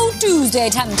Taco Tuesday.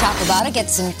 Time to talk about it. Get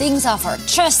some things off our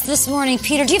chest this morning.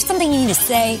 Peter, do you have something you need to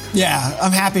say? Yeah,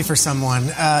 I'm happy for someone.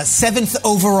 7th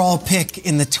overall pick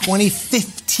in the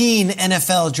 2015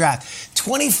 NFL Draft.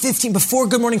 2015, before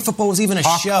Good Morning Football was even a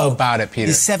show. Talk about it, Peter.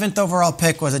 The 7th overall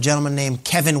pick was a gentleman named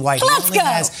Kevin White. Let's he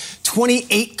only has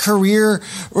 28 career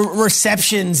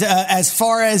receptions. As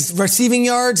far as receiving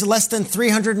yards, less than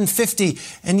 350.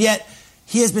 And yet,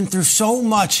 he has been through so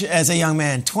much as a young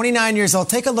man. 29 years old.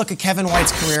 Take a look at Kevin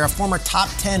White's career, a former top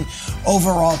 10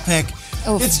 overall pick.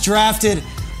 Oof. Gets drafted,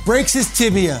 breaks his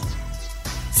tibia,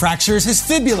 fractures his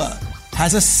fibula,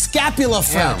 has a scapula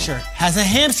fracture, has a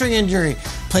hamstring injury,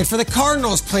 played for the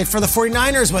Cardinals, played for the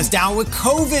 49ers, was down with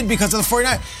COVID because of the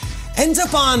 49ers. Ends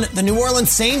up on the New Orleans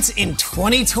Saints in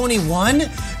 2021.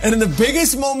 And in the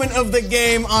biggest moment of the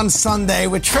game on Sunday,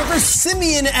 with Trevor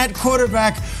Siemian at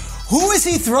quarterback, who is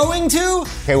he throwing to?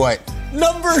 Hey, White.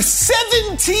 Number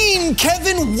 17,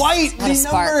 Kevin White, What a the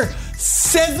number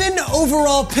 7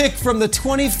 overall pick from the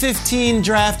 2015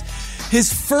 draft.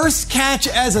 His first catch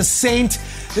as a Saint.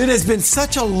 It has been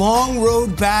such a long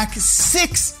road back.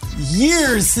 6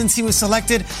 years since he was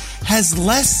selected. Has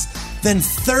less than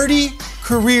 30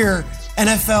 career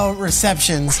NFL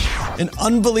receptions. An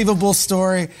unbelievable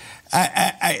story.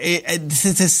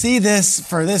 To see this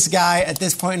for this guy at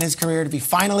this point in his career to be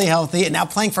finally healthy and now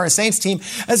playing for a Saints team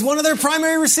as one of their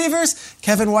primary receivers,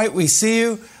 Kevin White, we see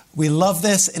you. We love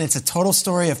this, and it's a total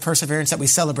story of perseverance that we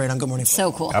celebrate on Good Morning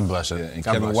Football. So cool. God bless you. Yeah, and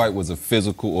Kevin White was a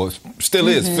physical, or still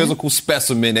is, physical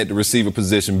specimen at the receiver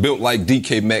position, built like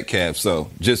DK Metcalf. So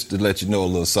just to let you know a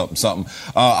little something.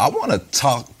 I want to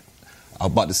talk,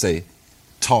 I'm about to say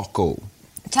taco.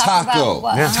 Taco.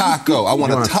 I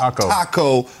want to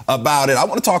taco about it. I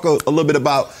want to talk a little bit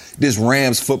about this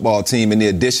Rams football team and the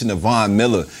addition of Von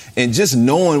Miller and just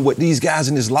knowing what these guys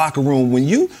in this locker room, when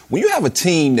you have a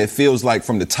team that feels like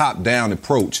from the top down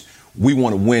approach, we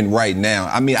want to win right now.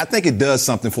 I mean, I think it does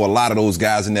something for a lot of those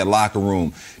guys in that locker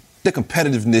room. The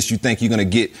competitiveness you think you're going to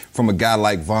get from a guy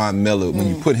like Von Miller when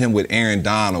you put him with Aaron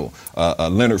Donald,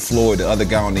 Leonard Floyd, the other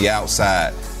guy on the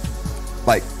outside.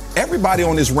 Like, everybody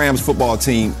on this Rams football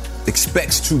team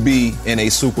expects to be in a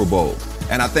Super Bowl.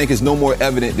 And I think it's no more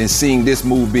evident than seeing this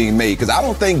move being made. Because I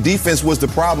don't think defense was the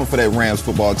problem for that Rams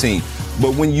football team.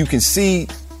 But when you can see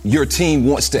your team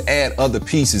wants to add other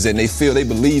pieces and they feel they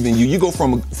believe in you, you go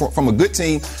from a good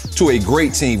team to a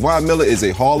great team. Von Miller is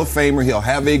a Hall of Famer. He'll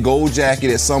have a gold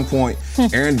jacket at some point.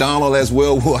 Aaron Donald as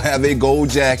well will have a gold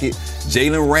jacket.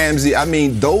 Jalen Ramsey. I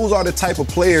mean, those are the type of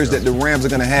players that the Rams are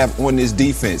going to have on this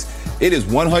defense. It is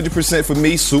 100% for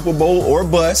me, Super Bowl or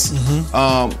bust.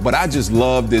 But I just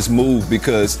love this move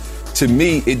because, to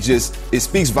me, it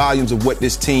speaks volumes of what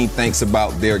this team thinks about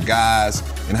their guys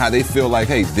and how they feel like,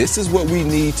 hey, this is what we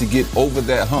need to get over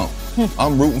that hump.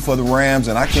 I'm rooting for the Rams,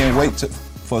 and I can't wait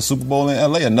for a Super Bowl in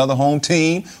L.A. Another home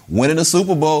team winning a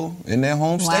Super Bowl in their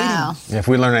home stadium. Yeah, if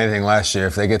we learned anything last year,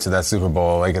 if they get to that Super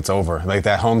Bowl, like, it's over. Like,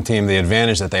 that home team, the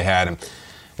advantage that they had,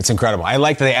 it's incredible. I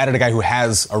like that they added a guy who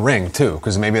has a ring, too,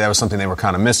 because maybe that was something they were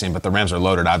kind of missing, but the Rams are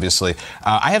loaded, obviously.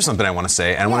 I have something I want to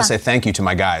say, and I want to say thank you to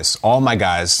my guys, all my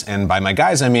guys. And by my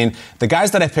guys, I mean the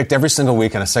guys that I picked every single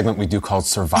week in a segment we do called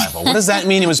Survival. What does that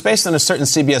mean? It was based on a certain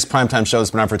CBS primetime show that's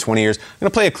been on for 20 years. I'm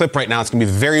going to play a clip right now. It's going to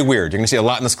be very weird. You're going to see a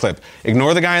lot in this clip.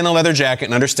 Ignore the guy in the leather jacket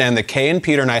and understand that Kay and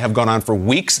Peter and I have gone on for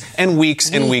weeks and weeks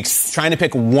and weeks trying to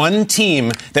pick one team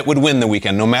that would win the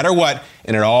weekend, no matter what.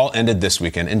 And it all ended this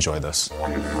weekend. Enjoy this.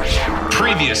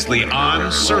 Previously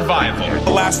on Survival.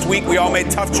 Last week, we all made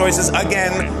tough choices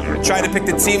again. Tried to pick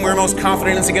the team we were most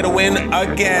confident in to get a win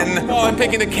again. Oh, I'm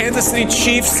picking the Kansas City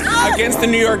Chiefs against the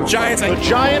New York Giants. The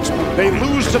Giants, they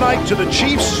lose tonight to the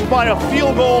Chiefs by a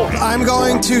field goal. I'm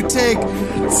going to take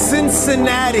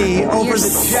Cincinnati over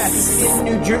the Jets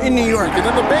in New York. And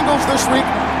then the Bengals this week,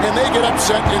 and they get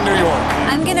upset in New York.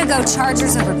 I'm going to go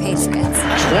Chargers over Patriots.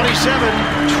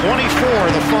 27-24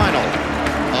 the final.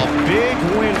 A big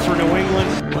win for New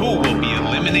England. Who will be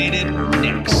eliminated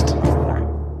next? So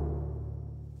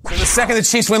the second the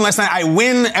Chiefs win last night, I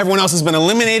win. Everyone else has been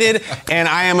eliminated, and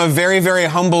I am a very, very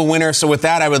humble winner. So with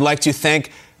that, I would like to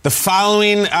thank the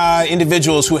following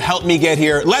individuals who helped me get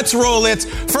here. Let's roll it.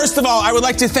 First of all, I would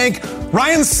like to thank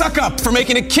Ryan Suckup for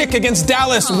making a kick against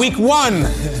Dallas week 1.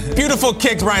 Beautiful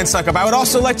kick, Ryan Suckup. I would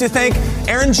also like to thank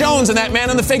Aaron Jones and that man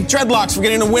in the fake dreadlocks for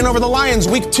getting a win over the Lions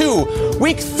week 2.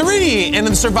 Week 3 in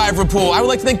the Survivor pool, I would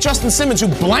like to thank Justin Simmons, who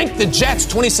blanked the Jets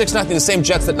 26-0, the same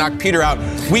Jets that knocked Peter out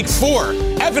week 4.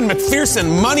 Evan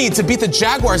McPherson, money to beat the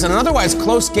Jaguars in an otherwise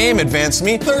close game advanced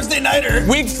me. Thursday nighter.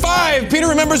 Week 5, Peter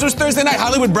remembers it was Thursday night.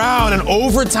 Hollywood Brown, an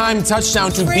overtime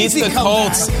touchdown to beat the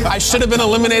Colts. I should have been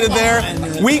eliminated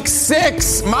there. Week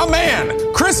 6, my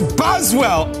man, Chris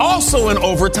Boswell, also in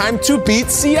overtime to beat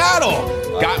Seattle.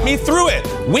 Got me through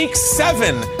it. Week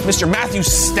 7, Mr. Matthew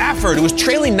Stafford, who was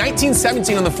trailing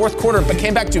 19-17 in the fourth quarter, but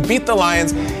came back to beat the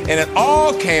Lions. And it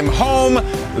all came home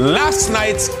last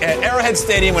night at Arrowhead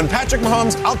Stadium when Patrick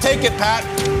Mahomes, I'll take it, Pat.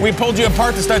 We pulled you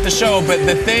apart to start the show, but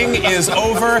the thing is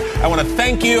over. I want to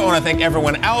thank you. I want to thank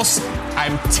everyone else.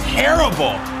 I'm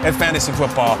terrible at fantasy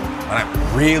football, but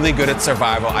I'm really good at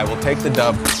survival. I will take the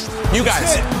dub. You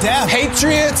guys,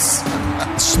 Patriots,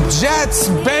 Jets,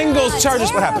 Bengals,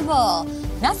 Chargers, what happened?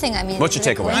 Nothing. I mean, what's your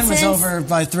takeaway? Mine was over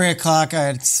by 3 o'clock. I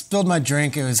had spilled my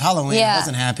drink. It was Halloween. I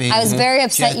wasn't happy. I was very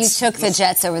upset you took the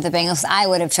Jets over the Bengals. I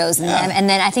would have chosen them. And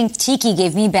then I think Tiki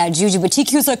gave me bad juju, but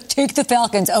Tiki was like, take the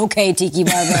Falcons. Okay, Tiki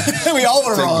Barber. We all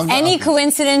were wrong. Any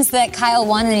coincidence that Kyle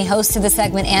won and he hosted the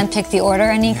segment and picked the order?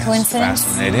 Any coincidence?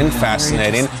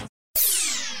 Fascinating.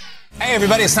 Hey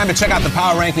everybody, it's time to check out the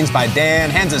Power Rankings by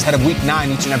Dan Hanzus, head of Week 9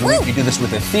 each and every week. We do this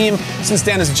with a theme. Since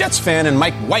Dan is a Jets fan and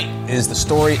Mike White is the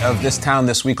story of this town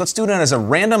this week, let's do it as a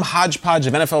random hodgepodge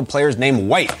of NFL players named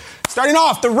White. Starting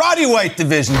off, the Roddy White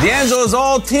division, D'Angelo's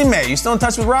old teammate. You still in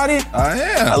touch with Roddy? I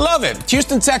am. I love it.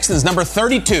 Houston Texans, number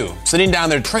 32, sitting down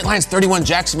there. Detroit Lions, 31,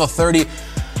 Jacksonville, 30.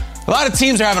 A lot of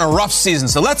teams are having a rough season,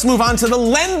 so let's move on to the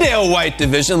Lendale White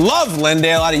division. Love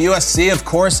Lendale out of USC, of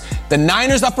course. The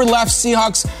Niners, upper left,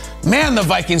 Seahawks. Man, the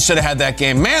Vikings should have had that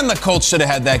game. Man, the Colts should have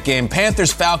had that game.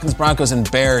 Panthers, Falcons, Broncos, and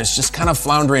Bears just kind of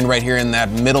floundering right here in that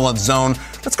middle of zone.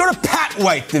 Let's go to Pat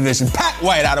White division. Pat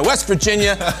White out of West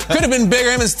Virginia. Could have been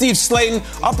bigger. Him and Steve Slayton.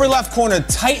 Upper left corner,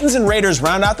 Titans and Raiders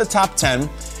round out the top 10.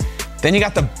 Then you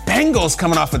got the Bengals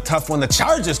coming off a tough one. The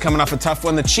Chargers coming off a tough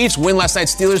one. The Chiefs win last night.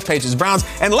 Steelers, Patriots, Browns.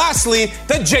 And lastly,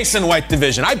 the Jason White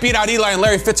division. I beat out Eli and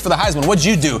Larry Fitz for the Heisman. What'd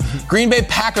you do? Green Bay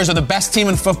Packers are the best team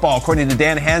in football, according to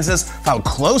Dan Hanzus, followed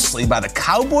closely by the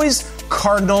Cowboys,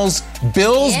 Cardinals,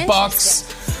 Bills,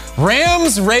 Bucks,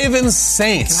 Rams, Ravens,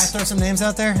 Saints. Can I throw some names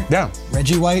out there? Yeah.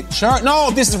 Reggie White? Sure.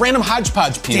 No, this is random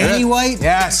hodgepodge, Peter. Danny White?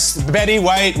 Yes. Betty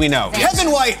White, we know.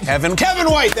 Kevin White. Kevin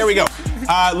White, there we go.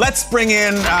 Let's bring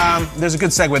in, there's a good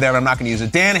segue there, but I'm not going to use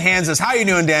it. Dan Hanzus. How you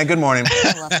doing, Dan? Good morning.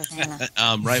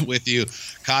 I'm right with you,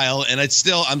 Kyle. And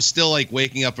I'm still like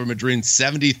waking up from a dream.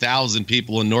 70,000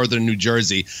 people in northern New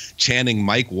Jersey chanting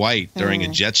Mike White during a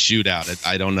Jets shootout.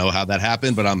 I don't know how that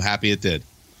happened, but I'm happy it did.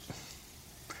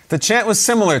 The chant was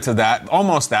similar to that,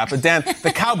 almost that. But Dan,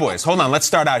 the Cowboys, hold on, let's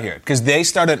start out here. Because they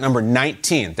started at number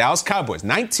 19. Dallas Cowboys,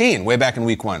 19, way back in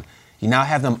week 1. You now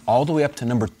have them all the way up to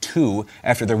number 2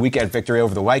 after their weekend victory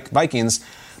over the Vikings,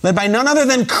 led by none other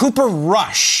than Cooper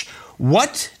Rush.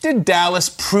 What did Dallas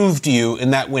prove to you in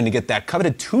that win to get that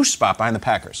coveted 2 spot behind the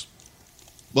Packers?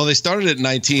 Well, they started at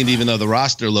 19, even though the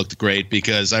roster looked great,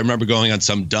 because I remember going on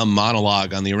some dumb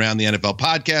monologue on the Around the NFL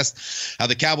podcast, how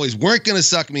the Cowboys weren't going to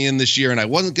suck me in this year, and I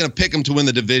wasn't going to pick them to win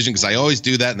the division because I always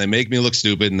do that, and they make me look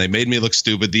stupid, and they made me look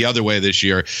stupid the other way this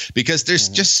year because they're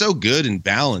just so good and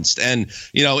balanced. And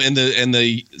you know, in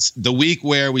the week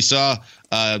where we saw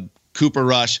Cooper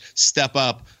Rush step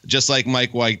up, just like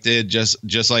Mike White did,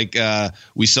 just like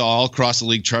we saw all across the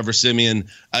league, Trevor Siemian.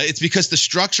 It's because the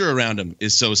structure around him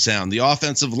is so sound. The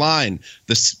offensive line,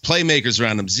 the playmakers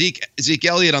around him. Zeke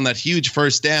Elliott on that huge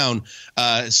first down,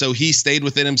 so he stayed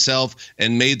within himself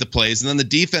and made the plays. And then the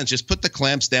defense just put the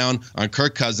clamps down on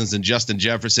Kirk Cousins and Justin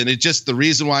Jefferson. It's just the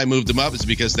reason why I moved them up is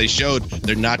because they showed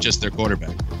they're not just their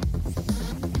quarterback.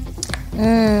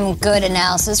 Good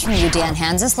analysis from you, Dan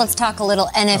Hanzus. Let's talk a little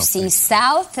NFC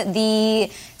South.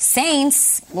 The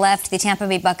Saints left the Tampa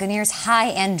Bay Buccaneers high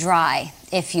and dry,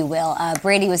 if you will.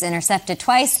 Brady was intercepted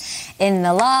twice in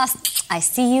the loss. I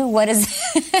see you. What is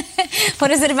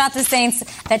it about the Saints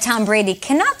that Tom Brady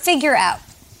cannot figure out?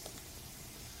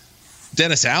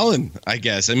 Dennis Allen, I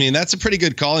guess. I mean, that's a pretty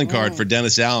good calling card for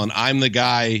Dennis Allen. I'm the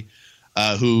guy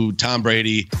who Tom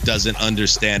Brady doesn't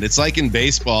understand. It's like in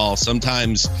baseball,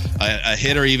 sometimes a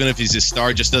hitter, even if he's a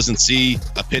star, just doesn't see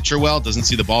a pitcher well, doesn't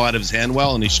see the ball out of his hand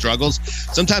well, and he struggles.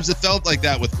 Sometimes it felt like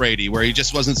that with Brady, where he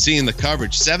just wasn't seeing the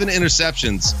coverage. 7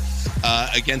 interceptions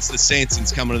against the Saints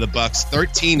since coming to the Bucs.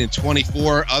 13 in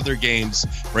 24 other games,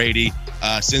 Brady,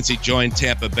 since he joined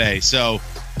Tampa Bay. So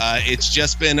it's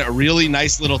just been a really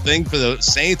nice little thing for the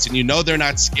Saints, and you know they're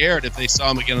not scared if they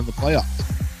saw him again in the playoffs.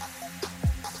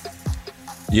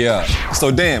 Yeah.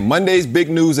 So, Dan, Monday's big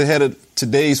news ahead of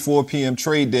today's 4 p.m.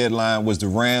 trade deadline was the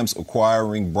Rams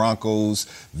acquiring Broncos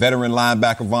veteran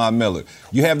linebacker Von Miller.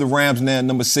 You have the Rams now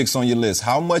number 6 on your list.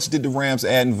 How much did the Rams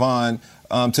add in Von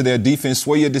to their defense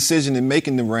sway your decision in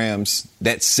making the Rams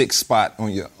that 6th spot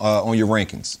on your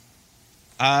rankings?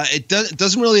 It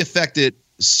doesn't really affect it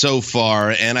so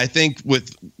far, and I think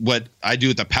with what I do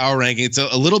with the power ranking, it's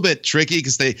a little bit tricky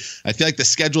because I feel like the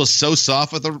schedule is so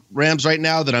soft with the Rams right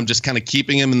now that I'm just kind of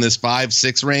keeping him in this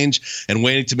 5-6 range and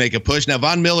waiting to make a push. Now,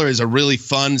 Von Miller is a really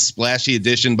fun, splashy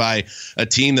addition by a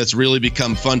team that's really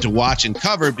become fun to watch and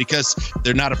cover because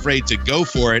they're not afraid to go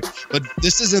for it. But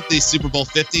this isn't the Super Bowl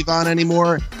 50 Von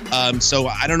anymore, so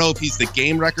I don't know if he's the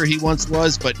game wrecker he once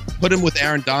was, but put him with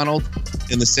Aaron Donald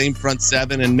in the same front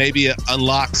 7 and maybe it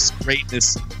unlocks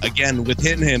greatness again with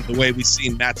hitting him the way we've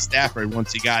seen Matt Stafford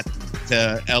once he got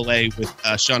to LA with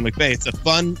Sean McVay. It's a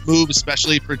fun move,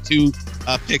 especially for 2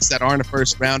 picks that aren't a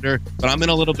first rounder, but I'm in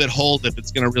a little bit hold if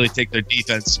it's going to really take their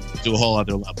defense to a whole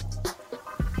other level.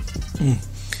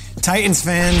 Titans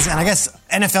fans, and I guess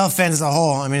NFL fans as a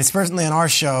whole, I mean, certainly on our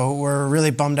show, we're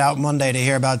really bummed out Monday to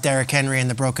hear about Derrick Henry and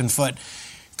the broken foot.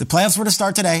 If the playoffs were to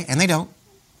start today, and they don't,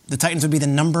 the Titans would be the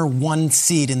number 1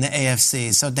 seed in the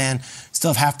AFC. So, Dan, still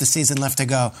have half the season left to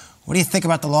go. What do you think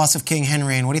about the loss of King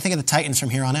Henry, and what do you think of the Titans from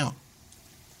here on out?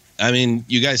 I mean,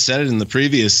 you guys said it in the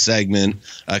previous segment.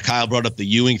 Kyle brought up the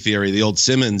Ewing theory, the old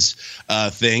Simmons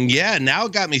thing. Yeah, now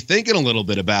it got me thinking a little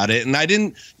bit about it. And I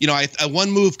didn't,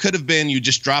 one move could have been you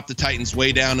just drop the Titans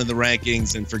way down in the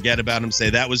rankings and forget about them,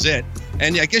 say that was it.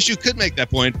 And I guess you could make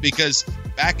that point because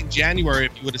back in January,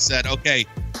 if you would have said, okay,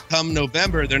 come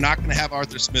November, they're not going to have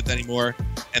Arthur Smith anymore,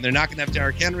 and they're not going to have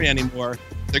Derrick Henry anymore.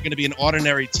 They're going to be an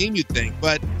ordinary team, you'd think.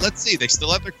 But let's see. They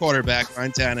still have their quarterback,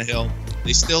 Ryan Tannehill.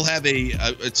 They still have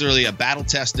it's really a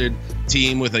battle-tested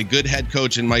team with a good head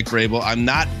coach in Mike Vrabel. I'm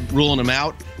not ruling them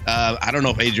out. I don't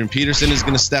know if Adrian Peterson is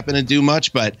going to step in and do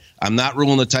much, but I'm not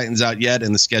ruling the Titans out yet,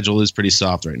 and the schedule is pretty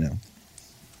soft right now.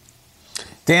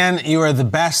 Dan, you are the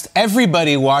best.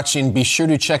 Everybody watching, be sure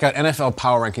to check out NFL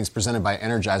Power Rankings presented by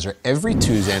Energizer every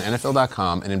Tuesday on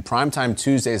NFL.com and in primetime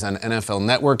Tuesdays on NFL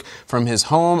Network from his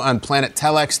home on Planet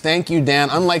Telex. Thank you,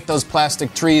 Dan. Unlike those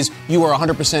plastic trees, you are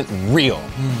 100% real.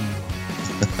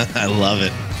 I love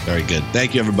it. Very good.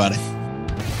 Thank you, everybody.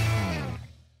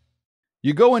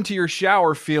 You go into your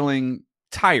shower feeling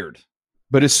tired,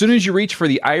 but as soon as you reach for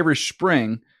the Irish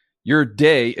Spring, your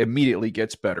day immediately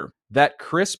gets better. That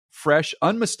crisp, fresh,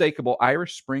 unmistakable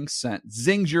Irish Spring scent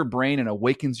zings your brain and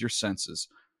awakens your senses.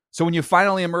 So when you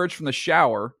finally emerge from the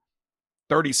shower,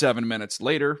 37 minutes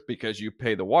later, because you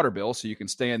pay the water bill so you can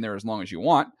stay in there as long as you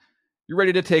want, you're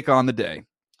ready to take on the day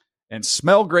and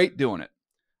smell great doing it.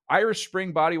 Irish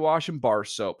Spring Body Wash and Bar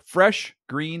Soap. Fresh,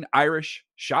 green, Irish.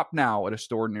 Shop now at a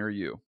store near you.